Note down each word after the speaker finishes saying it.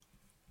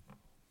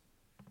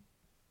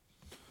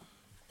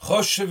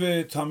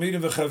Chosheve,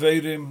 Talmidim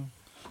v'Chaverim,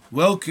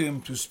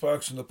 welcome to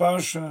Sparks in the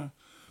Parsha,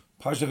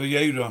 Parsha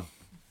V'Yeira.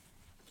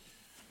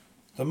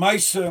 The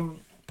Maisa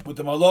with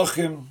the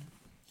Malachim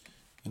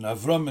and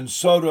Avram and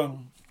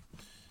Sodom,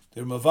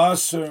 they're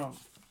mavaser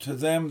to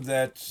them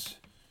that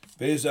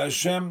Be'ez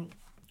Hashem,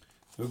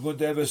 we're going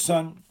to have a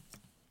son.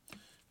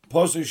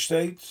 Posey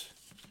states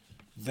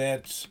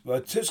that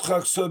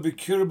V'Titzchak so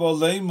b'kirbo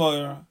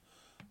le'moyer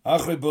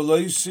achrei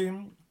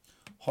b'loisim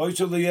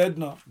hoyte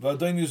li'edna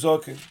v'adayni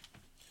zokin.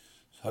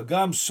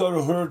 Hagam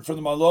Sarah heard from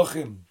the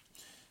Malachim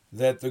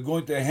that they're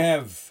going to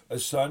have a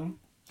son.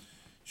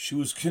 She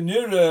was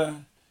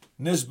kinira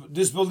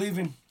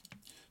disbelieving.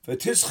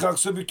 V'titzchak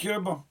so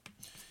b'kirbo.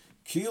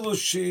 Kilo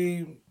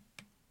she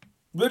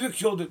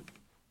ridiculed it.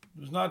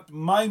 It was not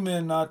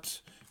maimin,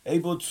 not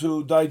able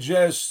to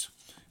digest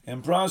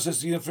and process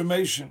the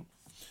information.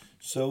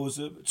 So it was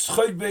a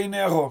tzchok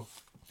beinecho.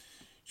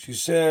 She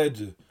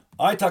said,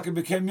 I taka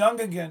became young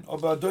again.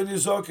 Oba adoni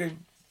zokin.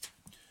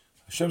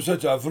 Hashem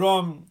said to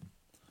Avram,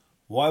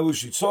 why was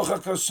she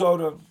tzochak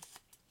hasora?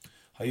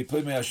 How you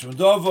put me Hashem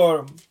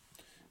davar?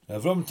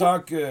 Avram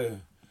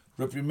taka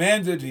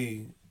reprimanded.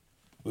 He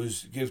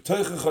was give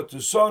teichach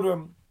to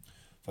Sodom,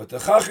 but the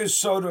chach is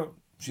Sodom.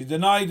 She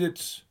denied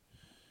it.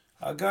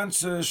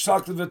 Against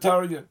Shakti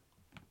V'Tarya.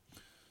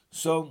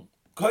 So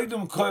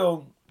Kaidum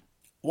Koil,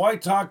 why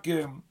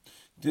taka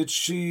did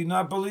she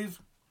not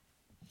believe?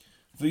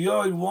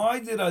 V'yoy,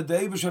 why did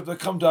Adebish have to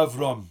come to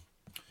Avram?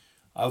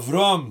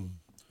 Avram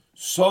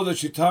saw that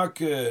she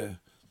taka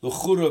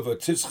l'chura of a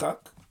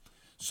Titzchak.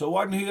 So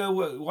why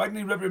didn't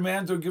he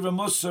reprimand her, give her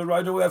mussar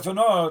right away after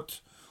not,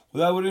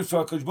 without waiting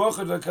for HaKadosh Baruch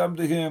Hu to come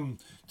to him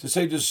to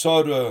say to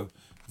Sarah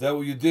that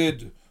what you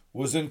did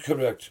was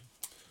incorrect?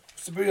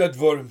 What's the big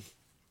advorim?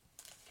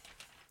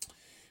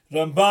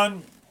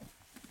 Ramban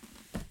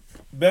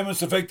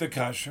bemis affect the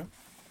kasha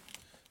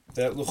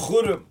that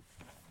l'chura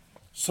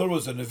Sarah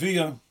was a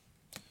neviah,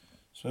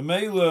 so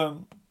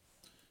Meila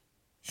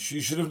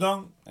she should have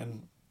done,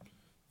 and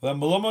why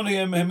wasn't she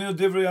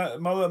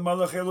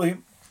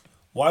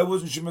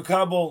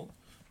mekabel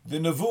the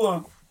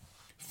nevuah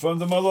from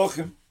the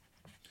malachim?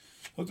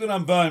 Look at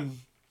Ramban.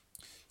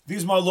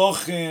 These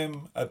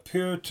malachim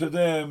appear to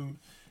them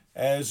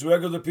as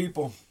regular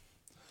people.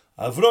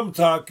 Avram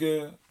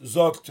take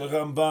zogt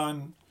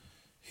Ramban,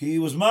 he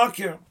was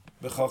makir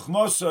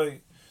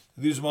b'chachmosai.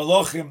 These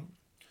malachim,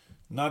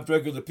 not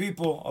regular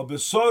people, are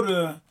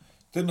besora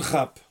didn't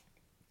chap.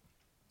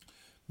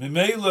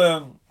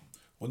 Memela,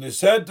 when they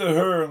said to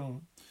her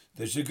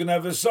that she's going to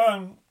have a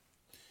son,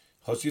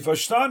 Hasi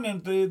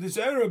verstanden, these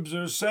Arabs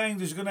are saying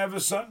that she's going to have a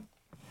son.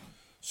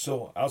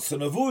 So, als the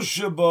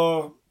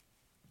Navushaba,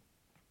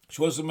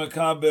 she was a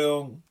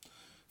Makabel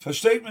for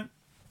statement.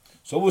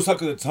 So, was like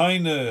the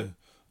Taina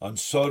on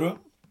Sora.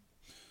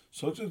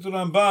 So, to the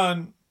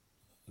Ramban,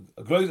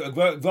 a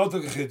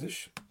gewaltige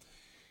Chiddush,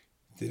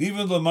 that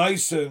even the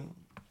Maisa,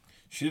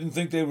 she didn't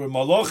think they were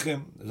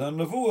Malachim, as on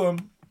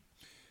Navuam,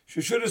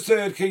 she should have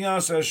said,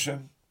 Kinyas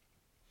Hashem.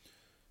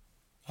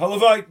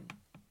 Halavite.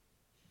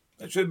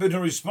 That should have been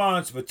her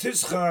response, but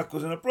Titzchak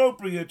was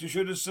inappropriate. You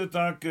should have said,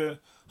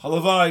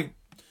 Halavite,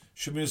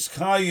 should be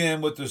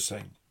Skayim, what they're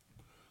saying.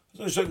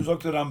 So I said,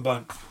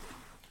 Ramban.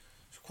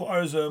 It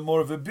requires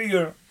more of a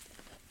beer.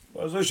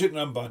 As I said,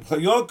 Ramban.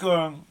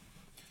 Chayokar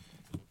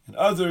and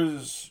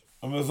others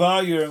are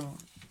Mavayir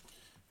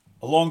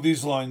along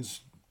these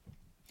lines.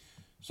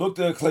 So look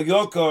at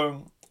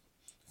Chayokar.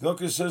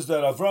 Chayokar says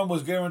that Avram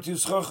was guaranteed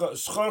Schorcha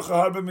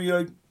Harbe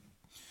Miyod,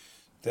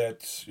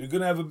 that you're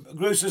going to have a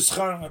gracious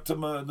schar to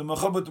the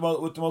Mechabat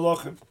with the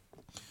Malachim.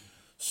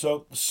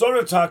 So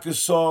Soratak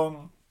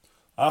saw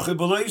Achi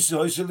B'Leisi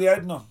Hoyse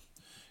Li'edna.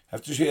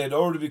 After she had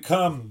already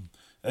become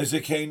a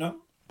Zekena,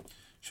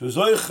 she was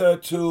oicha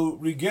to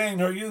regain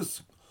her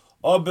youth.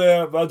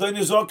 Aber V'adayni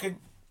Zokin.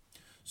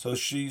 So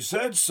she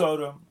said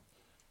Sodom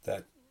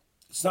that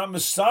it's not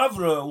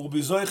Mistavra will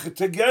be zoicha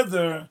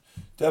together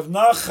to have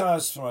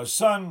nachas from our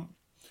son,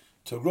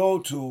 to grow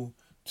to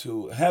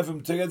have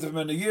him together for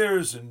many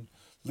years and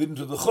lead him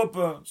to the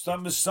chuppah. It's not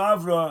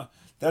Mistavra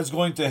that's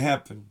going to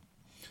happen.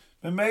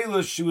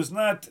 Memela, she was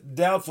not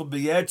doubtful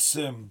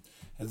beyetzim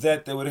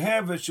that they would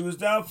have it. She was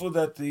doubtful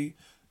that the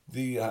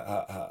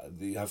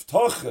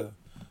haftocha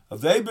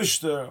of the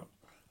Eibishter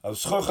of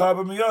Schorcha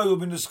Harbe Miyod would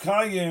be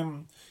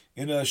niskayim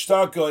in a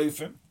stark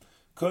oifim,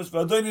 because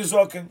V'adayni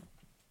Zokin,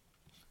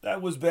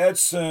 that was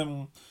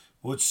beyetzim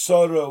what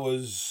Sarah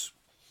was.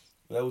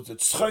 That was the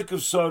tzchok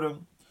of Sarah.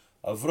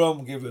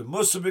 Avram gave it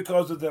mussar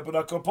because of that, but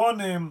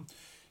Akaponim,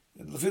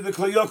 the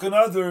Klayok and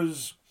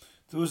others,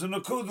 there was a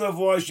nakuda of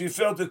why she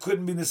felt it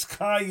couldn't be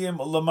niskayim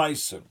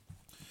l'maiser.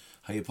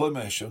 How you put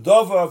me Hashem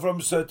Dova,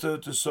 Avram said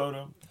to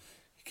Sarah,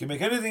 you can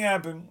make anything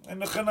happen,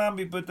 and the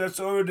Chanami, but that's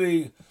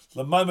already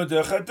l'mayma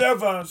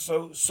derech.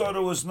 So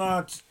Sarah was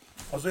not,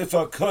 as if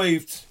I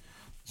kaved,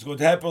 it's going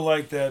to happen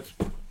like that.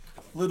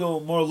 A little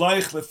more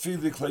like lefi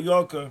the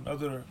Klayok and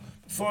other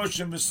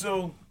fortune, but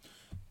still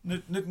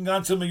nitten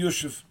ganze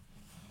meyushiv.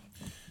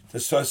 The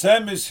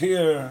Sasem is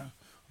here.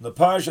 The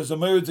Parsha is a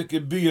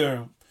meritic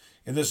beer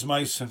in this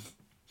Maisa.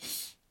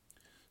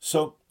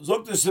 So,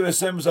 sagt es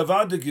Sfas Emes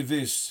Avada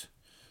gewiss,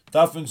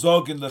 darf man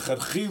sagen, the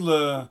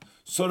Charchila,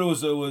 Sarah was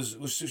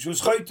she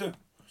was chayte,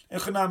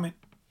 echanami.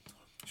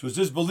 She was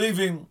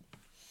disbelieving,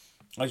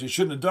 like she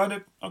shouldn't have done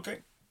it,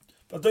 okay.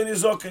 But then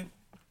he's okay.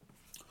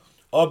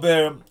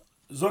 Aber,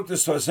 sagt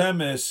es Sfas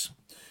Emes,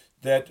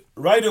 that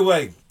right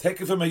away,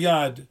 taken from a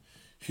yad,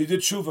 he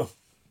did tshuva.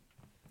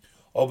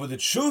 Aber the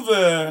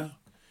tshuva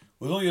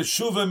was only a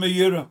tshuva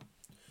meira.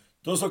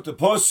 Those like the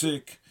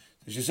posik,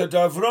 she said to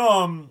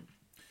Avram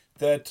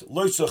that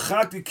lo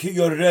sochati ki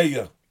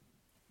yoreya.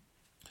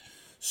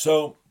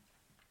 So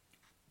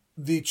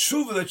the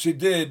tshuva that she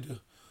did,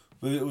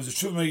 it was a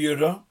tshuva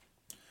meira,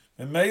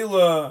 and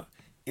Meila,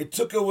 it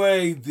took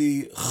away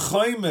the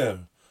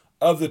chaymer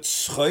of the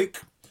tzchaik.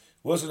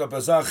 Wasn't a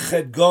bazar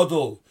ched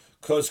gadol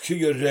cause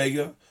ki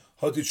yoreya.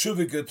 Had the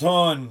tshuva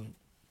getan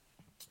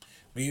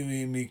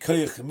mi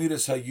koyach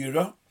midas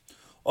hayira.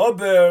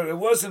 Aber it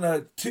wasn't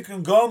a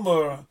tikkun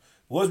gomer. It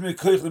wasn't mi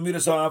koyach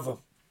midas ha'ava.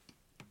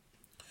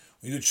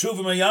 When you tshuva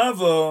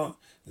meyava,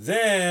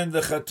 then the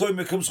chatoy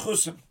becomes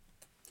chusim.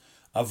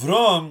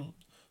 Avram,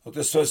 like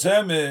the Sfas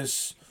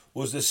Emes,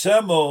 was the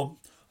semel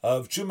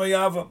of tshuva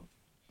meyava.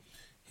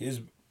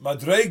 His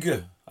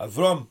madrege,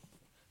 Avram,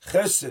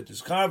 chesed,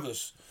 his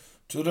karvus,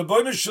 to the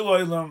Rebbeinu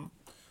Shalom,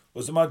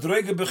 was the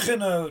madrege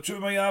bechina of tshuva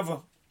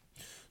meyava.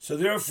 So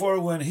therefore,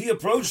 when he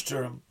approached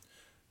her,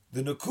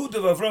 the nakud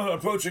of Avram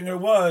approaching her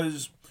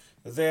was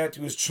that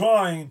he was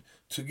trying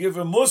to give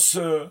her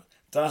musar,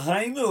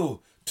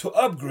 tahainu, to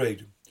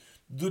upgrade.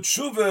 Do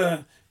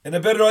tshuva in a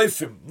better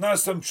oifim. Not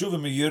some tshuva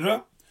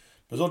meyira,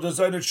 but also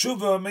zayin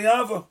tshuva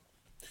meyava.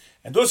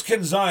 And those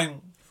can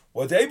zayin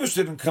why the Eibush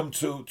didn't come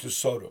to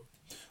Sodom.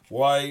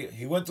 Why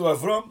he went to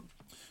Avram.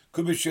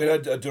 Could be she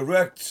had a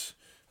direct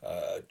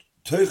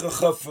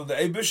teichacha from the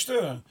Eibush.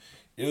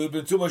 It would have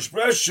been too much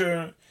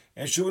pressure,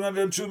 and she would not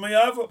have done tshuva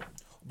meyava.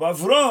 But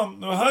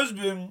Avram, her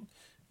husband,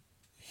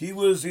 he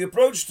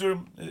approached her.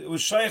 It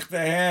was shaykh to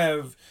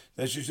have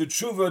that she should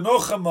tshuva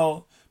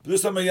nochamal, but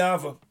this time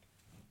meyava.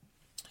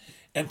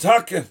 And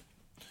Taka,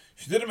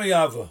 she did a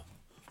meyava.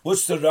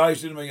 What's the rise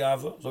she did a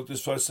meyava? Like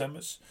this Sfas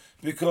Emes.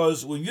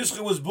 Because when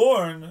Yitzchak was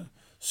born,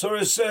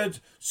 Sarah said,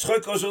 so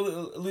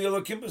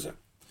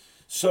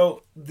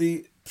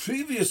the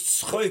previous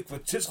tzchok for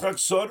Titzchak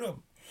Sarah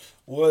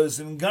was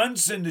in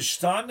ganzen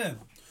nishtane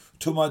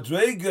to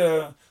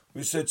madrega.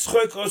 We said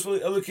tzchok osel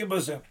elikim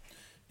bazeh.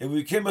 It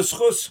became a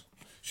schus.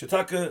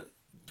 Shetaka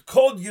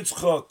called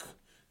Yitzchak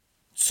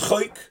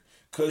tzchok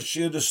because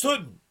she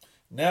understood.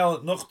 Now,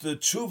 noch the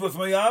tshuva of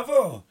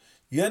Meyava,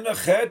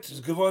 Yenachet is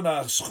given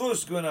a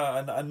schus, given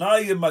a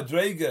naya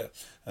madrega,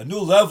 a new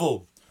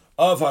level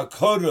of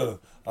hakara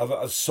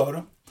of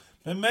Sarah.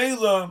 And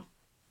Meila,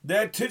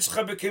 that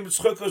Titzchak became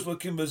tzchokos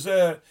l'kim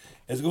bazeh,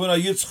 is given a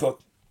Yitzchak.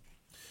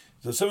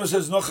 So someone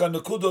says noch a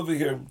nakud over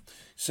here.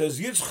 Says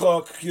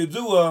Yitzchak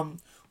Yedua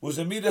was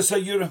a midas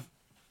hayira.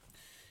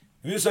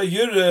 Midas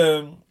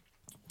hayira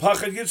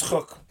pachad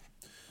Yitzchak.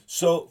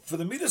 So for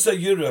the midas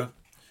hayira,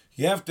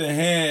 you have to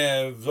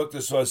have Dr.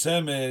 Sfas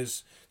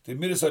Emes the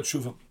midas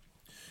hatshuva.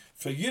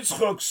 For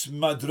Yitzchak's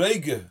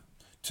madrega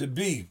to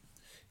be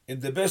in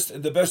the best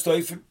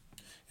oifim,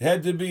 it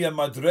had to be a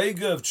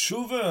madrega of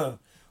tshuva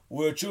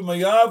where tshuva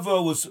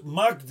meyava was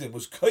magdim,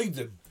 was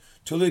kaidim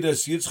to lead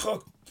us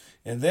Yitzchak.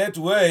 In that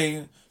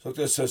way,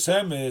 Dr. Sfas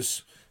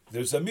Emes,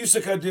 there's a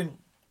misakadin.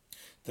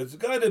 There's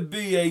got to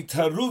be a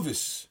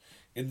taruvis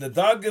in the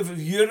dag of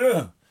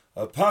Yira,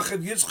 a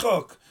pachad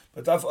Yitzchak,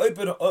 but I've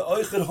opened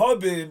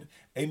habin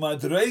a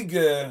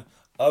madrege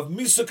of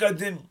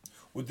misakadin,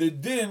 where the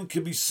din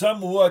can be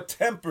somewhat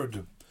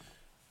tempered.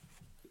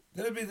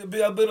 There'll be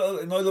a bit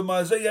in other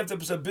mazeh. You have to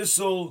put a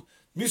bissel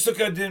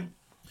misakadin.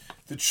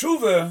 The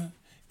tshuva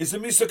is a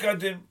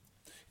misakadin.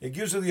 It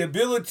gives you the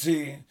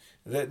ability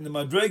that in the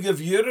madrege of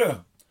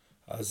Yira,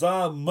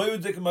 Azah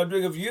Moedik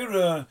Madrig of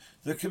Yira,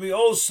 there can be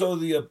also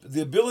the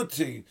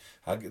ability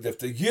if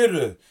the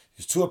Yira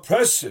is too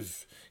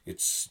oppressive,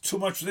 it's too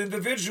much for the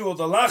individual,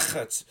 the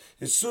lachatz,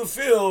 it's too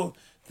full,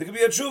 there can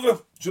be a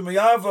tshuva.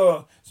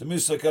 Tshuva it's a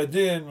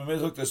misakadin,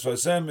 Memezok the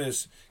Sfas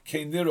Emes,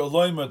 Keinir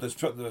Oloima,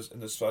 that's in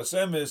the Sfas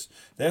Emes.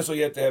 That's what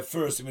you have to have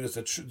first. I mean, it's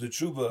the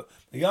tshuva,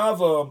 the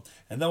Yava,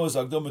 and that was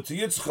Agdoma to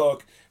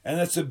Yitzchak, and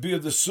that's a beer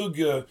the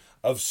sugya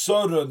of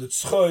Sora and the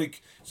Tzchok.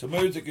 So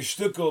Moedik a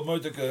shtukel,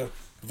 Moedik a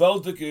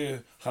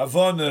geweldige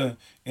Havana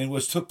in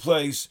what took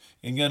place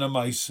in Yena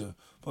Maisa.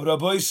 But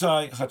Rabbi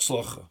Sai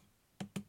Hatzlacha.